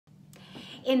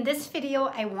In this video,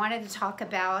 I wanted to talk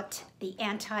about the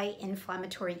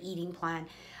anti-inflammatory eating plan.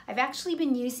 I've actually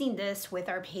been using this with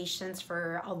our patients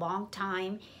for a long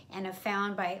time and have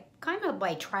found by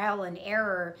trial and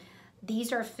error,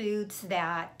 these are foods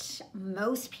that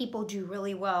most people do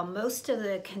really well. Most of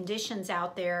the conditions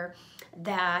out there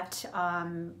that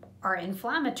are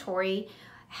inflammatory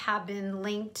have been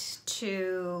linked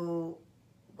to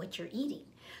what you're eating.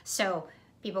 So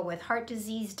people with heart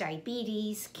disease,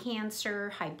 diabetes, cancer,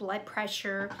 high blood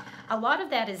pressure, a lot of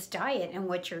that is diet and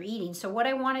what you're eating. So what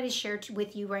I wanted to share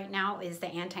with you right now is the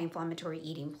anti-inflammatory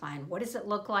eating plan. What does it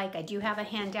look like? I do have a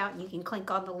handout and you can click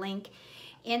on the link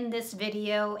in this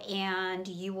video and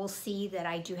you will see that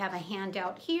I do have a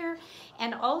handout here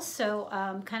and also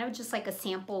kind of just like a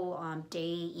sample day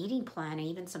eating plan and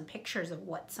even some pictures of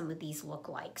what some of these look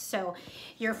like. So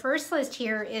your first list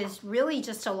here is really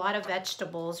just a lot of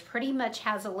vegetables. Pretty much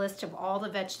has a list of all the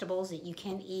vegetables that you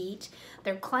can eat.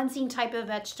 They're cleansing type of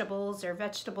vegetables. They're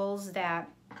vegetables that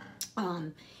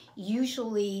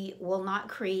usually will not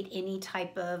create any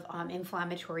type of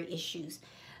inflammatory issues.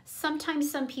 Sometimes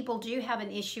some people do have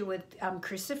an issue with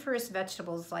cruciferous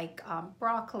vegetables like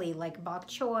broccoli, like bok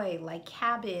choy, like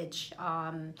cabbage,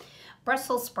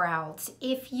 Brussels sprouts.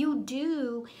 If you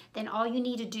do, then all you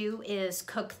need to do is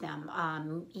cook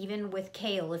them. Even with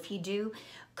kale, if you do,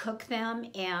 cook them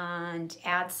and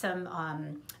add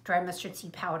some dry mustard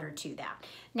seed powder to that.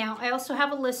 Now, I also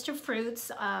have a list of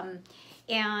fruits.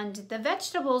 And the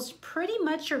vegetables, pretty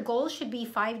much your goal should be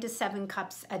 5 to 7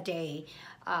 cups a day.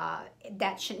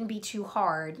 That shouldn't be too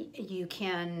hard. You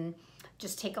can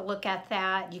just take a look at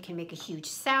that. You can make a huge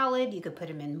salad. You could put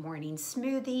them in morning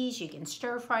smoothies. You can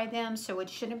stir fry them. So it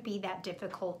shouldn't be that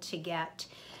difficult to get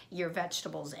your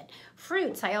vegetables in.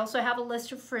 Fruits, I also have a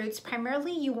list of fruits.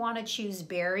 Primarily you want to choose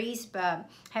berries, but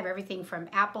have everything from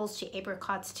apples to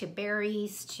apricots to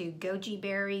berries to goji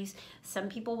berries. Some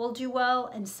people will do well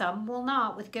and some will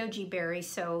not with goji berries.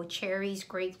 So cherries,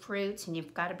 grapefruits, and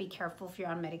you've got to be careful if you're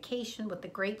on medication with the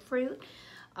grapefruit.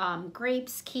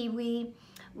 Grapes, kiwi,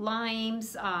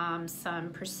 limes,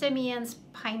 some persimmons,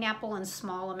 pineapple in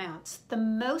small amounts. The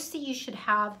most that you should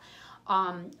have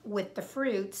with the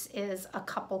fruits is a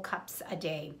couple cups a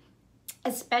day,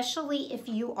 especially if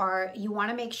you want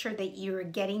to make sure that you're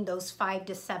getting those 5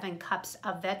 to 7 cups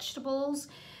of vegetables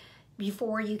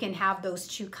before you can have those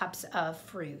 2 cups of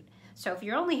fruit. So if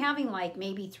you're only having like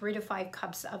maybe 3 to 5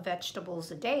 cups of vegetables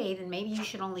a day, then maybe you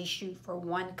should only shoot for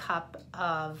 1 cup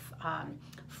of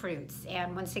fruits.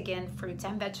 And once again, fruits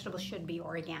and vegetables should be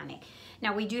organic.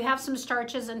 Now we do have some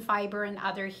starches and fiber and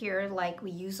other here, like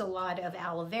we use a lot of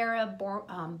aloe vera,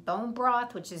 bone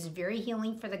broth, which is very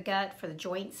healing for the gut, for the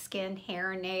joints, skin,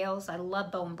 hair, nails. I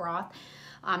love bone broth.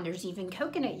 There's even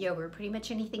coconut yogurt, pretty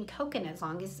much anything coconut as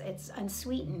long as it's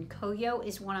unsweetened. Koyo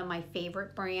is one of my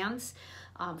favorite brands.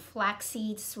 Flax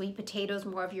seeds, sweet potatoes,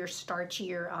 more of your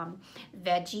starchier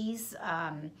veggies.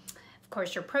 Of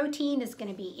course, your protein is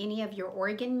going to be any of your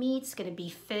organ meats. It's going to be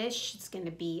fish. It's going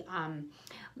to be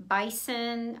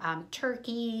bison,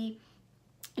 turkey,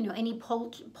 you know, any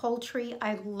poultry.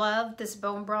 I love this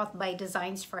bone broth by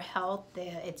Designs for Health.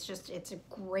 It's a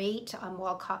great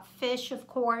well-caught fish, of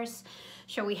course.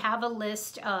 So we have a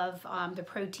list of the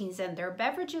proteins in their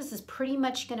beverages is pretty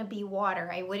much going to be water.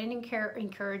 I wouldn't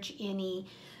encourage any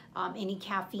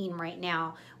caffeine right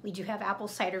now. We do have apple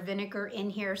cider vinegar in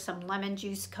here, some lemon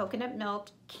juice, coconut milk.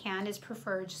 Canned is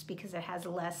preferred just because it has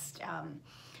less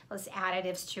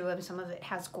additives to it. Some of it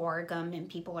has guar gum and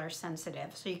people are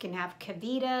sensitive. So you can have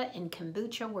Kavita and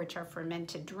kombucha, which are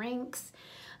fermented drinks.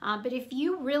 But if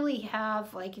you really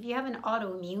have, like if you have an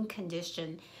autoimmune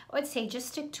condition, I would say just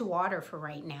stick to water for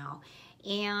right now.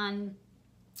 And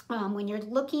when you're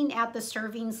looking at the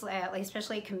servings, like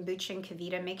especially kombucha and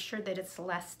Kavita, make sure that it's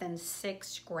less than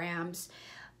 6 grams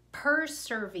per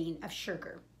serving of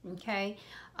sugar, okay?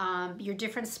 Your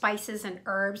different spices and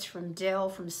herbs, from dill,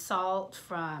 from salt,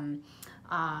 from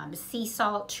sea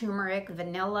salt, turmeric,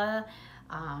 vanilla,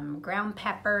 ground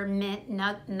pepper, mint,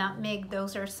 nutmeg,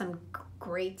 those are some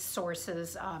great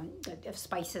sources of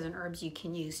spices and herbs you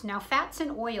can use. Now, fats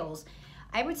and oils,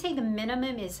 I would say the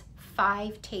minimum is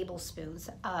 5 tablespoons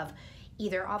of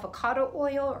either avocado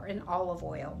oil or an olive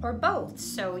oil or both.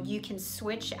 So you can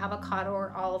switch avocado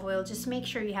or olive oil. Just make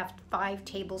sure you have 5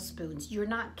 tablespoons. You're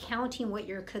not counting what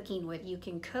you're cooking with. You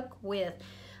can cook with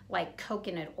like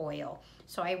coconut oil.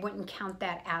 So I wouldn't count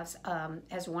that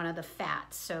as one of the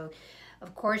fats. So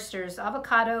of course there's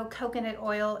avocado, coconut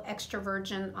oil, extra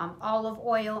virgin olive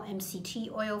oil,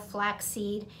 MCT oil,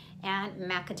 flaxseed, and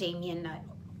macadamia nut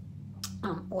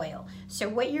oil. So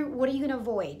what are you going to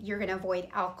avoid? You're going to avoid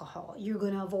alcohol. You're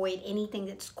going to avoid anything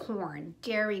that's corn,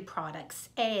 dairy products,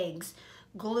 eggs,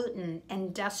 gluten,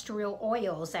 industrial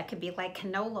oils. That could be like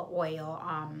canola oil.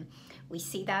 We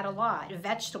see that a lot.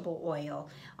 Vegetable oil,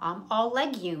 all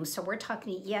legumes. So we're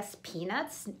talking, yes,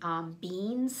 peanuts,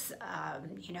 beans,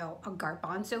 you know,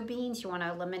 garbanzo beans. You want to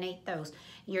eliminate those.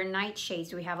 Your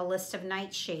nightshades. We have a list of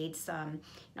nightshades. You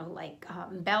know, like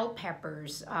bell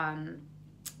peppers.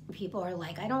 People are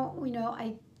like, I don't, you know,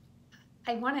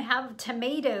 I want to have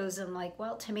tomatoes. I'm like,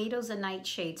 well, tomatoes a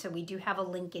nightshade. So we do have a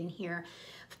link in here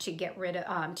to get rid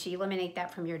of, to eliminate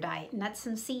that from your diet. Nuts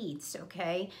and seeds,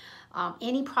 okay?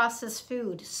 Any processed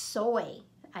food, soy,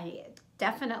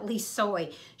 definitely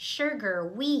soy,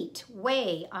 sugar, wheat,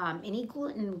 whey, any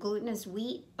gluten. Gluten is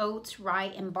wheat, oats,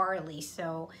 rye, and barley.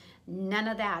 So none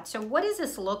of that. So what does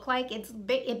this look like?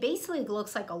 It basically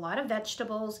looks like a lot of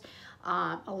vegetables,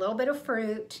 a little bit of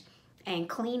fruit, and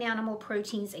clean animal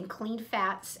proteins and clean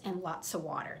fats and lots of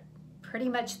water. Pretty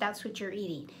much that's what you're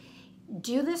eating.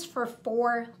 Do this for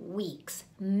 4 weeks,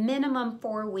 minimum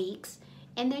 4 weeks,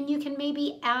 and then you can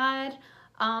maybe add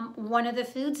one of the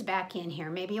foods back in here.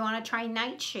 Maybe you want to try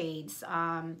nightshades.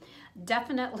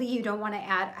 Definitely you don't want to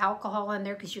add alcohol in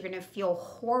there because you're going to feel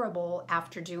horrible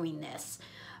after doing this.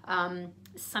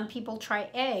 Some people try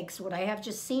eggs. What I have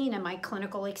just seen in my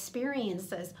clinical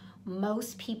experiences,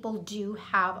 most people do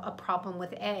have a problem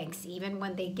with eggs. Even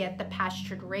when they get the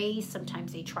pastured raised,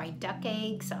 sometimes they try duck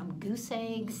eggs, goose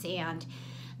eggs, and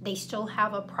they still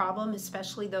have a problem,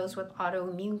 especially those with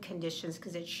autoimmune conditions,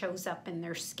 because it shows up in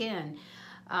their skin.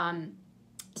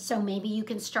 So maybe you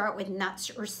can start with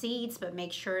nuts or seeds, but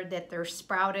make sure that they're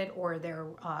sprouted or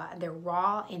they're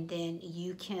raw, and then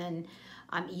you can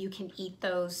eat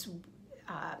those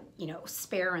you know,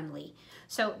 sparingly.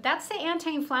 So that's the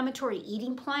anti-inflammatory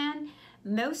eating plan.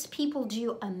 Most people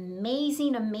do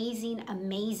amazing, amazing,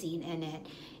 amazing in it.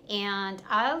 And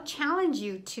I'll challenge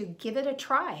you to give it a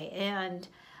try. And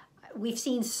we've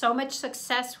seen so much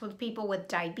success with people with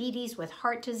diabetes, with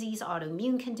heart disease,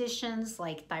 autoimmune conditions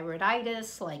like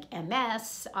thyroiditis, like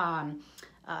MS.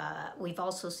 We've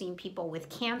also seen people with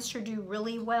cancer do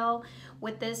really well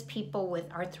with this, people with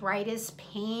arthritis,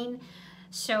 pain.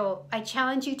 So I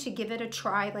challenge you to give it a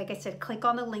try. Like I said, click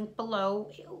on the link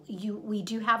below. We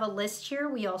do have a list here.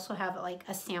 We also have like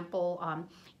a sample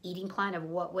eating plan of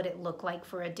what would it look like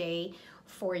for a day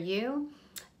for you.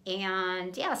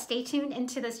 And yeah, stay tuned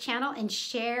into this channel and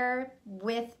share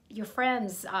with your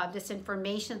friends this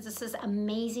information. This is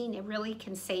amazing. It really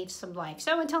can save some lives.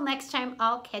 So until next time,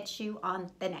 I'll catch you on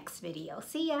the next video.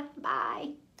 See ya.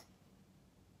 Bye.